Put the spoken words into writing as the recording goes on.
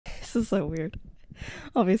This is so weird.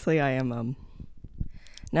 Obviously, I am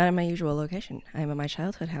not in my usual location. I am at my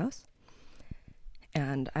childhood house,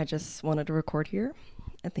 and I just wanted to record here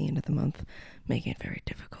at the end of the month, making it very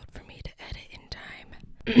difficult for me to edit in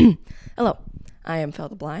time. Hello, I am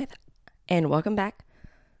Felda Blythe, and welcome back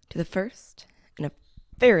to the first in a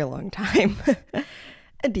very long time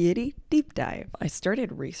a deity deep dive. I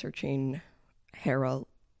started researching Hera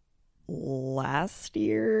last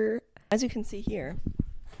year. As you can see here,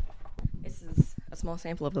 this is a small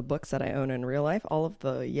sample of the books that I own in real life. All of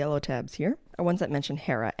the yellow tabs here are ones that mention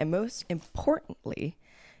Hera, and most importantly,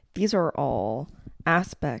 these are all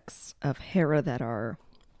aspects of Hera that are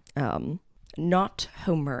not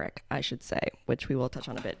Homeric, I should say, which we will touch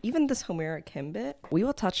on a bit. Even this Homeric hymn bit, we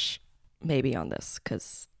will touch maybe on this,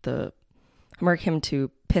 because the Homeric hymn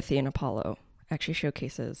to Pythian Apollo actually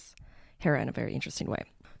showcases Hera in a very interesting way.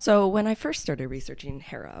 So when I first started researching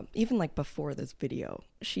Hera, even like before this video,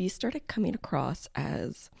 she started coming across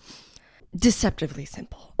as deceptively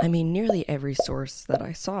simple. I mean, nearly every source that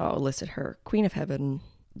I saw listed her Queen of Heaven,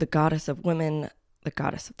 the goddess of women, the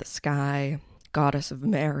goddess of the sky, goddess of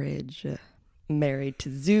marriage, married to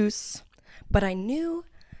Zeus. But I knew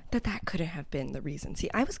that that couldn't have been the reason. See,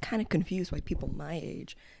 I was kind of confused by people my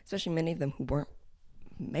age, especially many of them who weren't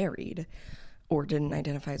married or didn't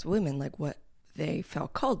identify as women, like what they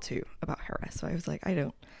felt called to about Hera. So I was like,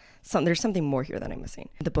 there's something more here that I'm missing.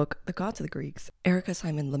 In the book, The Gods of the Greeks, Erika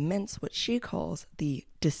Simon laments what she calls the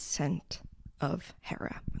descent of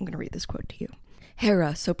Hera. I'm going to read this quote to you.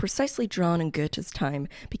 Hera, so precisely drawn in Goethe's time,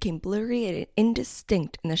 became blurry and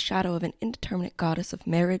indistinct in the shadow of an indeterminate goddess of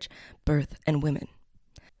marriage, birth, and women.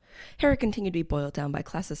 Hera continued to be boiled down by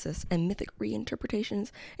classicists and mythic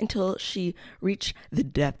reinterpretations until she reached the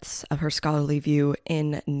depths of her scholarly view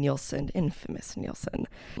in Nielsen, infamous Nielsen,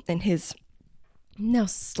 in his now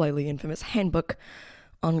slightly infamous handbook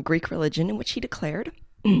on Greek religion, in which he declared,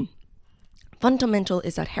 fundamental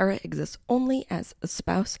is that Hera exists only as a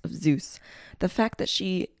spouse of Zeus. The fact that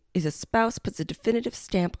she is a spouse puts a definitive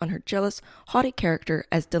stamp on her jealous, haughty character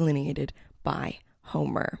as delineated by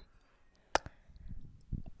Homer.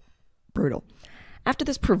 Brutal. After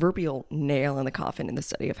this proverbial nail in the coffin in the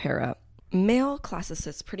study of Hera, male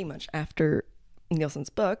classicists pretty much after Nielsen's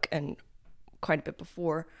book, and quite a bit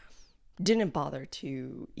before, didn't bother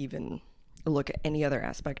to even look at any other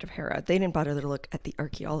aspect of Hera. They didn't bother to look at the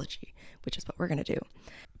archaeology, which is what we're going to do.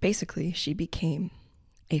 Basically, she became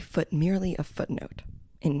merely a footnote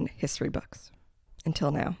in history books.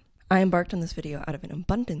 Until now. I embarked on this video out of an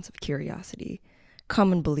abundance of curiosity.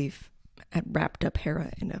 Common belief had wrapped up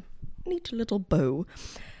Hera in a neat little bow.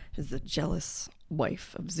 She's the jealous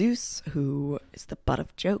wife of Zeus, who is the butt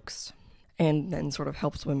of jokes, and then sort of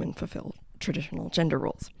helps women fulfill traditional gender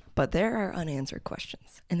roles. But there are unanswered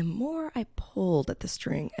questions, and the more I pulled at the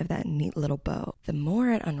string of that neat little bow, the more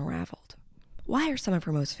it unraveled. Why are some of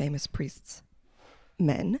her most famous priests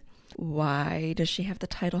men? Why does she have the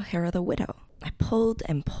title Hera the Widow? I pulled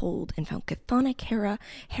and pulled and found chthonic Hera,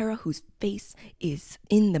 Hera whose face is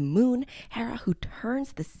in the moon, Hera who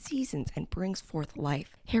turns the seasons and brings forth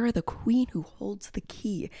life, Hera the queen who holds the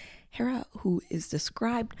key, Hera who is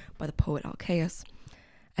described by the poet Alcaeus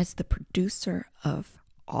as the producer of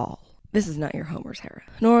all. This is not your Homer's Hera,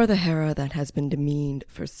 nor the Hera that has been demeaned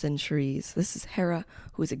for centuries. This is Hera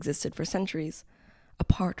who has existed for centuries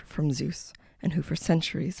apart from Zeus, and who for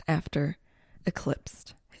centuries after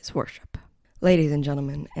eclipsed his worship. Ladies and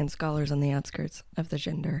gentlemen, and scholars on the outskirts of the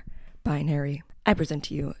gender binary, I present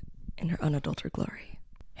to you in her unadulterated glory,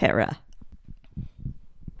 Hera.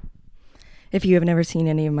 If you have never seen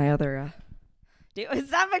any of my other,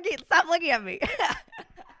 stop looking at me.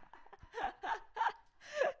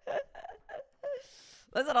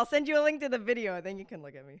 Listen, I'll send you a link to the video, and then you can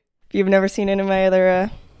look at me. If you've never seen any of my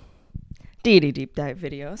other deity deep dive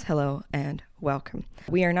videos, hello and welcome.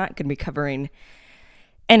 We are not going to be covering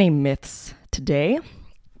any myths today,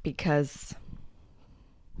 because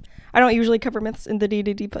I don't usually cover myths in the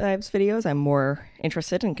deity deep dives videos. I'm more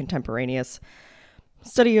interested in contemporaneous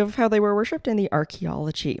study of how they were worshipped and the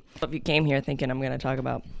archaeology. If you came here thinking I'm going to talk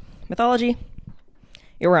about mythology,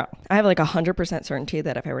 you're wrong. I have like 100% certainty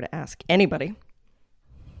that if I were to ask anybody,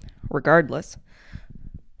 regardless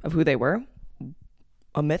of who they were,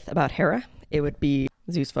 a myth about Hera, it would be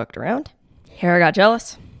Zeus fucked around, Hera got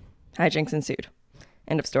jealous, hijinks ensued.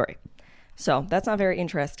 End of story. So that's not very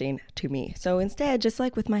interesting to me. So instead, just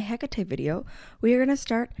like with my Hecate video, we are going to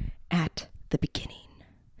start at the beginning.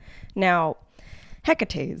 Now,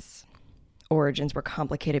 Hecate's origins were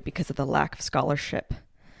complicated because of the lack of scholarship.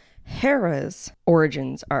 Hera's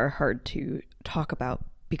origins are hard to talk about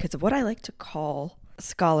because of what I like to call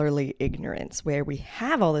scholarly ignorance, where we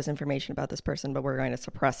have all this information about this person, but we're going to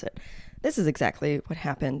suppress it. This is exactly what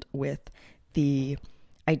happened with the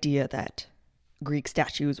idea that Greek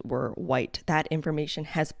statues were white. That information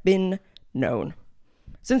has been known.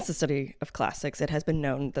 Since the study of classics, it has been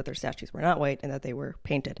known that their statues were not white and that they were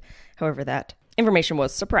painted. However, that information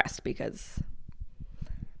was suppressed because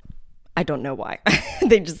I don't know why.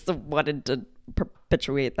 They just wanted to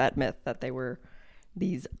perpetuate that myth that they were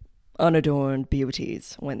these unadorned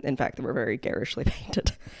beauties when in fact they were very garishly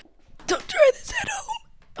painted. Don't try this at home.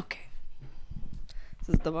 Okay.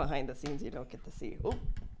 This is the behind the scenes you don't get to see. Oh.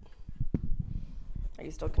 Are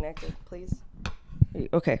you still connected, please?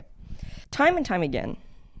 Okay. Time and time again,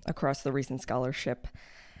 across the recent scholarship,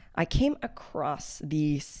 I came across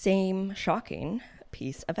the same shocking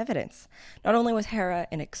piece of evidence. Not only was Hera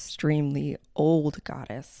an extremely old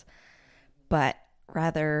goddess, but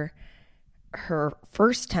rather her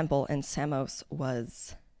first temple in Samos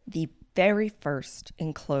was the very first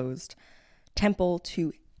enclosed temple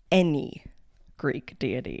to any Greek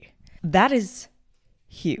deity. That is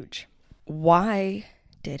huge. Why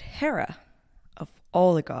did Hera, of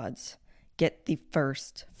all the gods, get the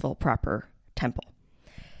first full proper temple?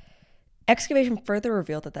 Excavation further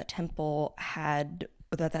revealed that that temple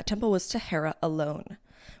was to Hera alone,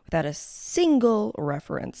 without a single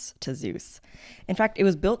reference to Zeus. In fact, it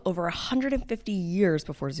was built over 150 years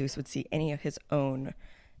before Zeus would see any of his own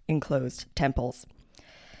enclosed temples.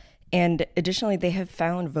 And additionally, they have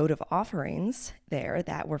found votive offerings there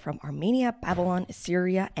that were from Armenia, Babylon,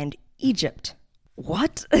 Assyria, and Egypt.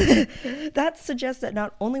 What? That suggests that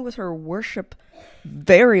not only was her worship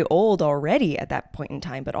very old already at that point in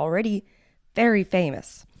time, but already very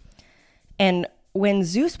famous. And when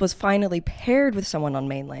Zeus was finally paired with someone on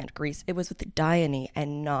mainland Greece, it was with Dione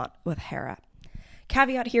and not with Hera.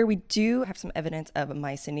 Caveat here, we do have some evidence of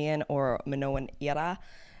Mycenaean or Minoan Hera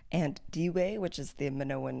and Diwe, which is the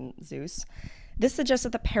Minoan Zeus. This suggests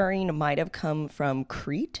that the pairing might have come from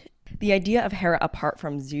Crete. The idea of Hera apart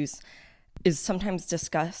from Zeus is sometimes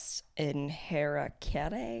discussed in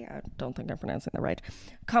Herakere, I don't think I'm pronouncing that right,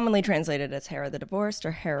 commonly translated as Hera the divorced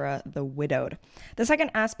or Hera the widowed. The second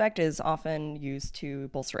aspect is often used to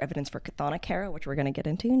bolster evidence for chthonic Hera, which we're going to get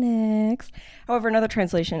into next. However, another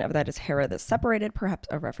translation of that is Hera the separated, perhaps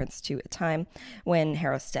a reference to a time when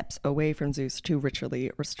Hera steps away from Zeus to ritually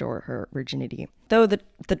restore her virginity. Though the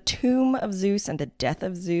tomb of Zeus and the death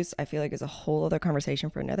of Zeus, I feel like is a whole other conversation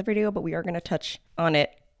for another video, but we are going to touch on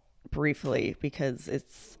it briefly because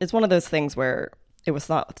it's one of those things where it was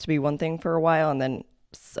thought to be one thing for a while and then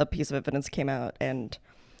a piece of evidence came out and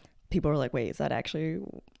people were like, wait, is that actually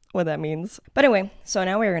what that means? But anyway, so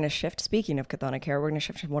now we're going to shift. Speaking of chthonic Hera, we're going to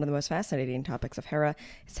shift to one of the most fascinating topics of Hera.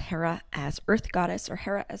 Is Hera as earth goddess or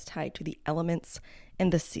Hera as tied to the elements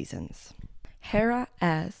and the seasons? Hera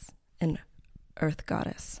as an earth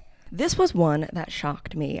goddess. This was one that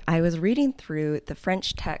shocked me. I was reading through the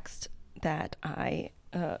French text that I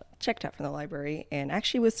checked out from the library and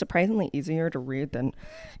actually was surprisingly easier to read than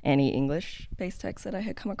any English-based text that I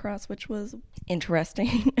had come across, which was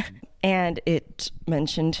interesting. And it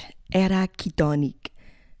mentioned Hera chthonic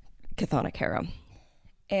Hera.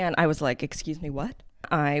 And I was like, excuse me, what?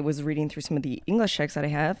 I was reading through some of the English texts that I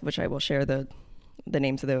have, which I will share the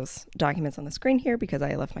names of those documents on the screen here because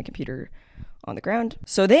I left my computer on the ground.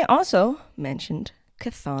 So they also mentioned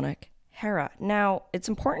chthonic Hera. Now, it's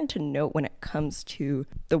important to note when it comes to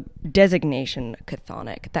the designation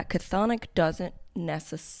chthonic, that chthonic doesn't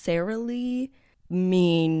necessarily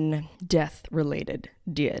mean death-related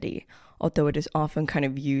deity, although it is often kind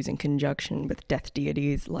of used in conjunction with death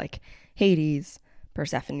deities like Hades,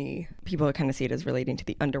 Persephone. People kind of see it as relating to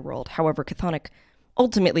the underworld. However, chthonic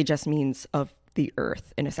ultimately just means of the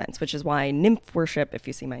earth, in a sense, which is why nymph worship, if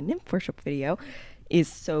you see my nymph worship video, is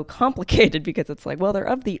so complicated because it's like, well, they're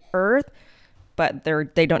of the earth, but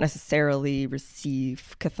they don't necessarily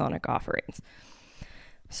receive chthonic offerings.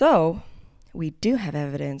 So we do have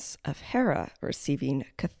evidence of Hera receiving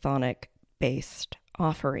chthonic-based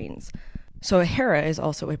offerings. So Hera is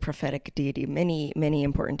also a prophetic deity. Many, many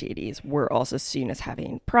important deities were also seen as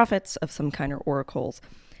having prophets of some kind or oracles.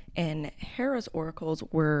 And Hera's oracles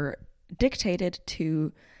were dictated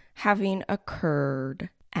to having occurred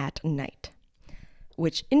at night,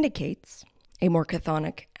 which indicates a more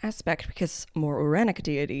chthonic aspect because more Uranic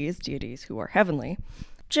deities who are heavenly,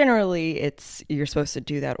 generally you're supposed to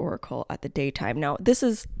do that oracle at the daytime. Now, this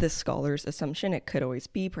is this scholar's assumption. It could always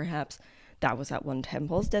be perhaps that was at one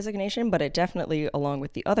temple's designation, but it definitely, along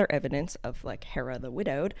with the other evidence of like Hera the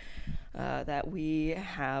widowed, that we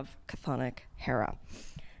have chthonic Hera.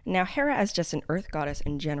 Now, Hera as just an earth goddess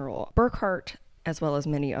in general, Burckhardt as well as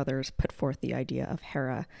many others, put forth the idea of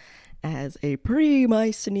Hera as a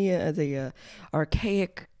pre-Mycenaean, as a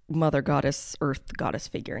archaic mother goddess, earth goddess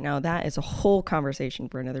figure. Now that is a whole conversation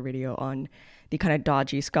for another video on the kind of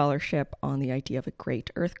dodgy scholarship on the idea of a great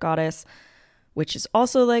earth goddess, which is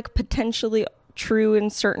also like potentially true in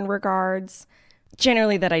certain regards.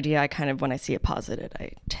 Generally that idea, I kind of, when I see it posited,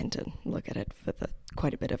 I tend to look at it with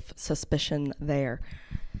quite a bit of suspicion there.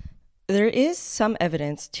 There is some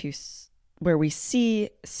evidence where we see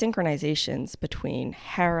synchronizations between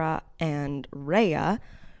Hera and Rhea,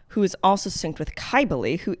 who is also synced with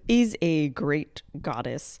Cybele, who is a great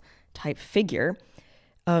goddess type figure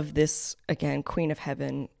of this, again, queen of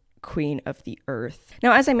heaven, queen of the earth.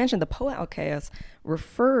 Now, as I mentioned, the poet Alcaeus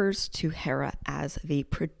refers to Hera as the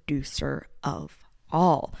producer of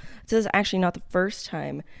all. This is actually not the first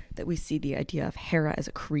time that we see the idea of Hera as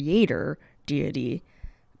a creator deity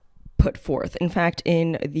put forth. In fact,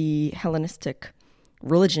 in the Hellenistic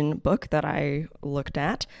religion book that I looked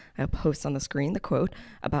at, I'll post on the screen the quote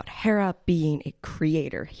about Hera being a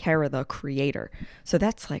creator, Hera the creator. So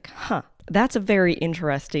that's like, that's a very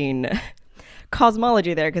interesting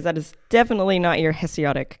cosmology there, because that is definitely not your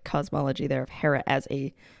Hesiodic cosmology there of Hera as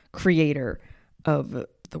a creator of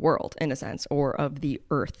the world, in a sense, or of the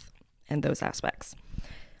earth and those aspects.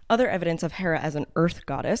 Other evidence of Hera as an earth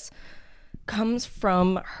goddess comes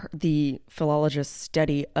from the philologist's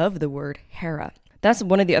study of the word Hera. That's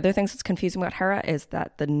one of the other things that's confusing about Hera, is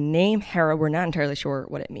that the name Hera, we're not entirely sure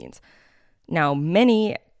what it means. Now,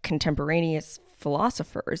 many contemporaneous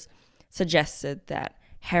philosophers suggested that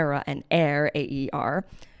Hera and air, A-E-R,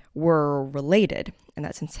 were related, and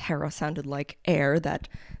that since Hera sounded like air, that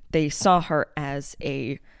they saw her as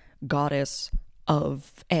a goddess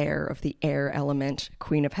of air, of the air element,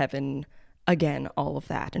 queen of heaven, again, all of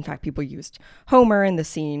that. In fact, people used Homer in the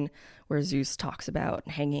scene where Zeus talks about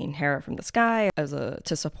hanging Hera from the sky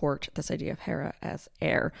to support this idea of Hera as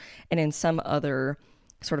air. And in some other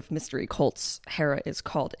sort of mystery cults, Hera is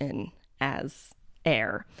called in as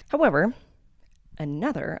air. However,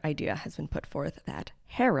 another idea has been put forth that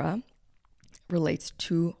Hera relates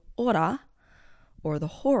to Ora, or the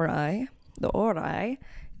Horai,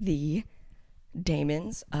 the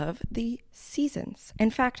daemons of the seasons.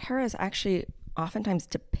 In fact, Hera is actually oftentimes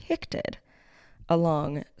depicted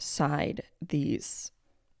alongside these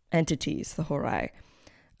entities, the Horai,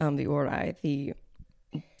 the Orai, the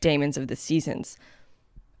daemons of the seasons.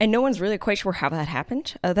 And no one's really quite sure how that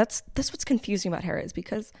happened. That's what's confusing about Hera, is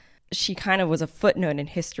because she kind of was a footnote in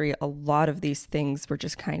history. A lot of these things were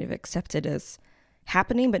just kind of accepted as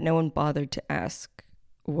happening, but no one bothered to ask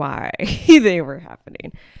why they were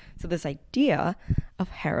happening. So this idea of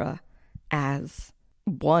Hera as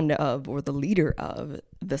one of, or the leader of,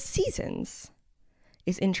 the seasons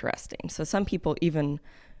is interesting. So some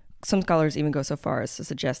scholars even go so far as to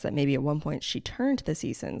suggest that maybe at one point she turned the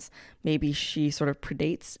seasons. Maybe she sort of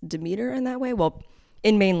predates Demeter in that way. Well,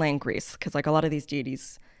 in mainland Greece, because like a lot of these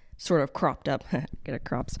deities sort of cropped up,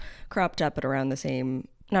 cropped up at around the same,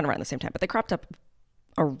 not around the same time, but they cropped up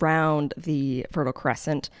around the Fertile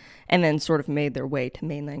Crescent and then sort of made their way to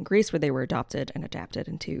mainland Greece, where they were adopted and adapted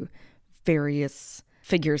into various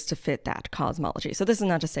figures to fit that cosmology. So this is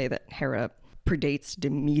not to say that Hera predates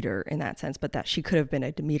Demeter in that sense, but that she could have been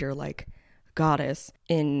a Demeter-like goddess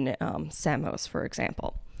in Samos, for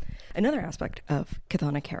example. Another aspect of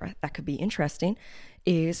chthonic Hera that could be interesting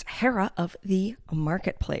is Hera of the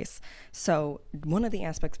marketplace. So one of the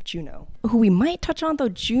aspects of Juno, who we might touch on, though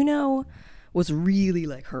Juno was really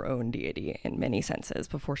like her own deity in many senses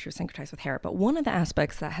before she was syncretized with Hera. But one of the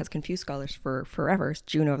aspects that has confused scholars for forever is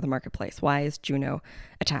Juno of the marketplace. Why is Juno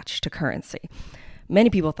attached to currency? Many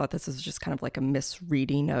people thought this was just kind of like a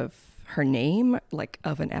misreading of her name, like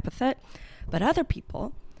of an epithet. But other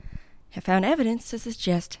people have found evidence to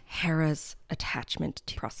suggest Hera's attachment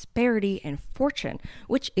to prosperity and fortune,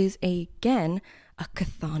 which is, again, a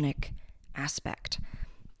chthonic aspect.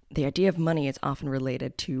 The idea of money is often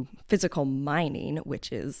related to physical mining,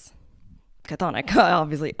 which is chthonic,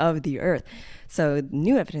 obviously, of the earth. So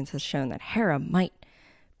new evidence has shown that Hera might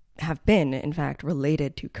have been, in fact,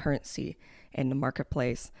 related to currency in the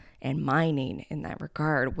marketplace and mining in that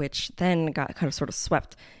regard, which then got kind of sort of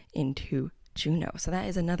swept into Juno. So that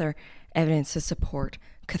is another evidence to support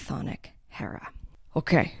chthonic Hera.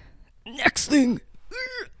 Okay, next thing.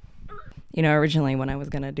 You know, originally when I was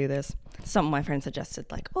going to do this, some of my friends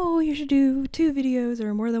suggested like, oh, you should do 2 videos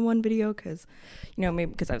or more than 1 video because, you know,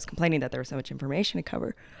 maybe because I was complaining that there was so much information to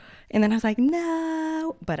cover. And then I was like,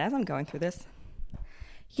 no. But as I'm going through this,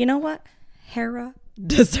 you know what? Hera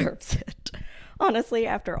deserves it. Honestly,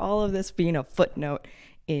 after all of this being a footnote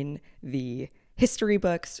in the history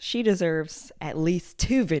books. She deserves at least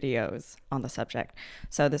 2 videos on the subject.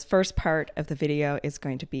 So this first part of the video is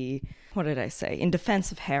going to be, what did I say? In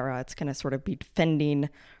defense of Hera. It's going to sort of be defending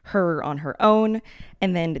her on her own.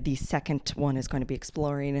 And then the second one is going to be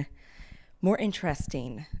exploring more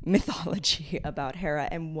interesting mythology about Hera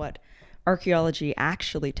and what archaeology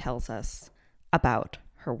actually tells us about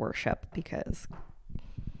her worship, because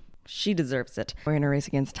she deserves it. We're going to race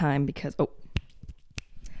against time because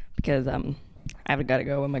I've got to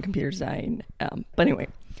go when my computer's dying. But anyway,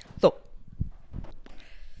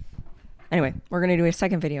 we're going to do a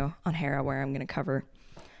second video on Hera where I'm going to cover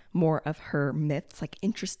more of her myths, like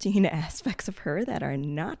interesting aspects of her that are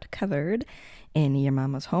not covered in Your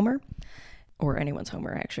Mama's Homer, or anyone's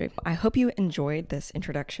Homer, actually. I hope you enjoyed this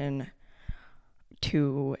introduction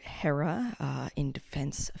to Hera, in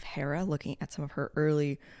defense of Hera, looking at some of her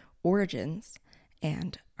early origins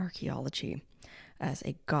and archaeology as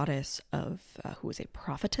a goddess of who is a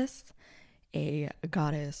prophetess, a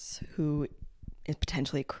goddess who is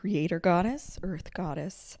potentially a creator goddess, earth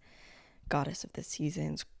goddess, goddess of the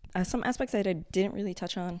seasons. Some aspects that I didn't really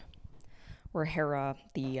touch on were Hera,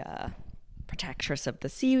 the protectress of the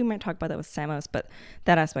sea. We might talk about that with Samos, but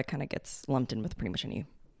that aspect kind of gets lumped in with pretty much any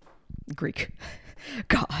Greek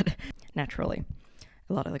god. Naturally,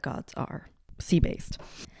 a lot of the gods are sea-based.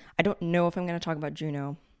 I don't know if I'm going to talk about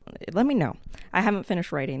Juno. Let me know. I haven't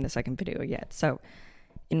finished writing the second video yet, so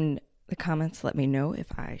in the comments, let me know if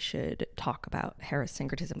I should talk about Hera's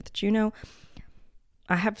syncretism with Juno.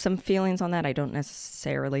 I have some feelings on that. I don't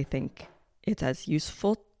necessarily think it's as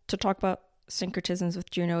useful to talk about syncretisms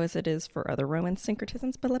with Juno as it is for other Roman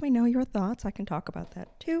syncretisms, but let me know your thoughts. I can talk about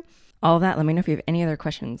that too. All of that, let me know if you have any other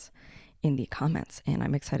questions in the comments, and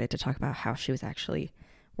I'm excited to talk about how she was actually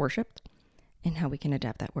worshipped and how we can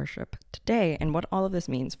adapt that worship today and what all of this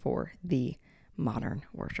means for the modern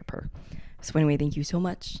worshiper. So anyway, thank you so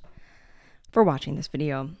much for watching this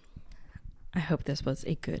video. I hope this was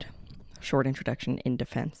a good short introduction in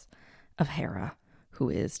defense of Hera, who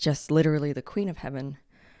is just literally the queen of heaven.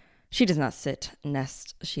 She does not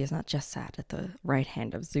she has not just sat at the right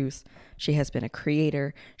hand of Zeus. She has been a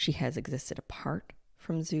creator. She has existed apart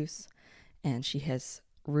from Zeus, and she has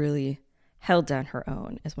really held down her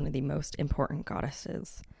own as one of the most important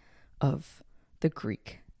goddesses of the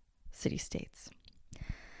Greek city-states.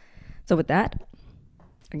 So with that,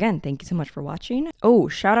 again, thank you so much for watching. Oh,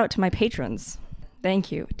 shout out to my patrons.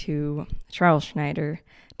 Thank you to Charles Schneider,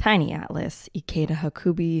 Tiny Atlas, Ikeda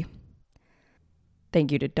Hakubi.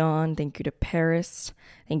 Thank you to Dawn. Thank you to Paris.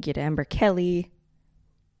 Thank you to Amber Kelly.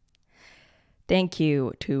 Thank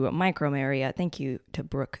you to Micro Maria. Thank you to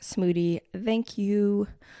Brooke Smoody. Thank you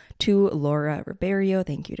to Laura Ribeiro.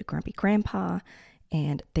 Thank you to Grumpy Grandpa.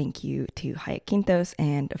 And thank you to Hyacinthos.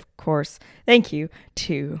 And of course, thank you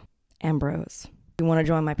to Ambrose. If you want to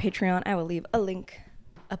join my Patreon, I will leave a link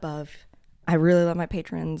above. I really love my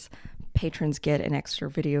patrons. Patrons get an extra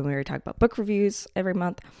video where we talk about book reviews every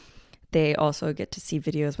month. They also get to see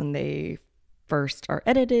videos when they first are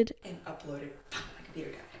edited and uploaded. My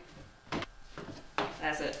computer died.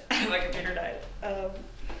 That's it. My computer died.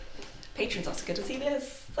 Patrons also get to see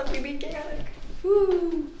this. Something being chaotic.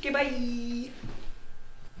 Woo! Goodbye.